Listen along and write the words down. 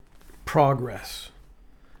Progress.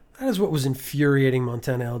 That is what was infuriating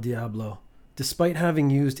Montana El Diablo. Despite having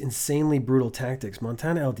used insanely brutal tactics,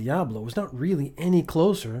 Montana El Diablo was not really any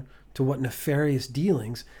closer to what nefarious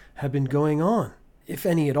dealings had been going on, if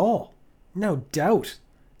any at all. Now doubt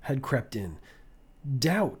had crept in.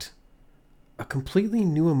 Doubt. A completely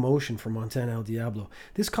new emotion for Montana El Diablo.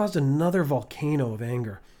 This caused another volcano of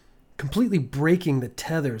anger, completely breaking the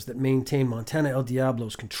tethers that maintained Montana El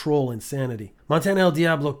Diablo's control and sanity. Montana El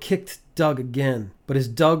Diablo kicked Doug again, but his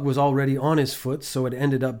Doug was already on his foot, so it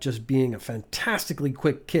ended up just being a fantastically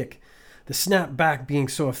quick kick. The snap back being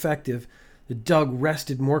so effective, the Doug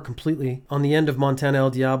rested more completely on the end of Montana El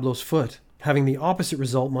Diablo's foot. Having the opposite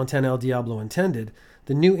result Montana El Diablo intended,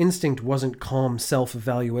 the new instinct wasn't calm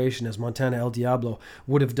self-evaluation as Montana El Diablo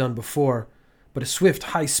would have done before, but a swift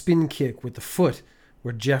high spin kick with the foot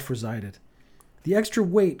where Jeff resided. The extra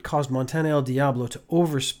weight caused Montana El Diablo to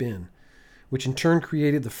overspin, which in turn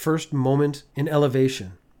created the first moment in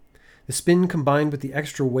elevation. The spin combined with the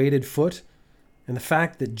extra weighted foot and the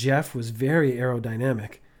fact that Jeff was very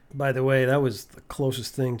aerodynamic. By the way, that was the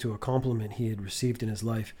closest thing to a compliment he had received in his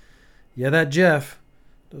life. Yeah, that Jeff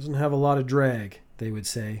doesn't have a lot of drag, they would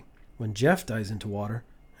say. When Jeff dives into water,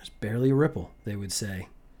 there's barely a ripple, they would say.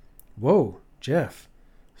 Whoa, Jeff,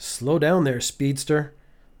 slow down there, speedster,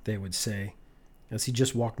 they would say, as he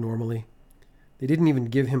just walked normally. They didn't even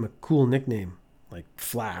give him a cool nickname, like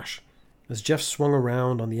Flash. As Jeff swung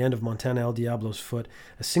around on the end of Montana El Diablo's foot,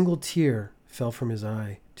 a single tear fell from his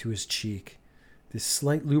eye to his cheek. This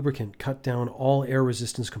slight lubricant cut down all air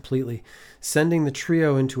resistance completely, sending the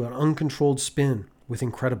trio into an uncontrolled spin with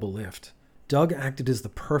incredible lift. Doug acted as the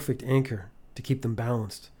perfect anchor to keep them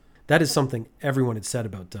balanced. That is something everyone had said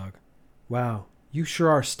about Doug. Wow, you sure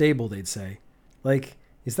are stable, they'd say. Like,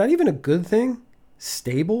 is that even a good thing?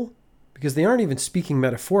 Stable? Because they aren't even speaking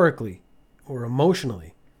metaphorically or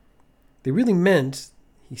emotionally. They really meant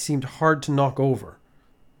he seemed hard to knock over.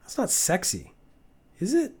 That's not sexy,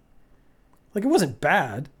 is it? Like, it wasn't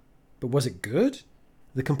bad, but was it good?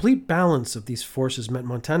 The complete balance of these forces meant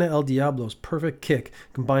Montana El Diablo's perfect kick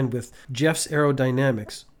combined with Jeff's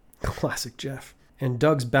aerodynamics, classic Jeff, and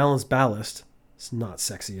Doug's balanced ballast. It's not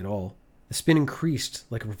sexy at all. The spin increased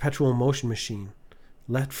like a perpetual motion machine,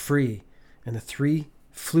 let free, and the three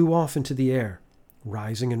flew off into the air,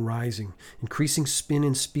 rising and rising, increasing spin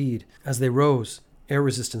and speed. As they rose, air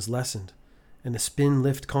resistance lessened, and the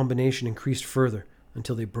spin-lift combination increased further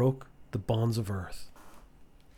until they broke the bonds of Earth.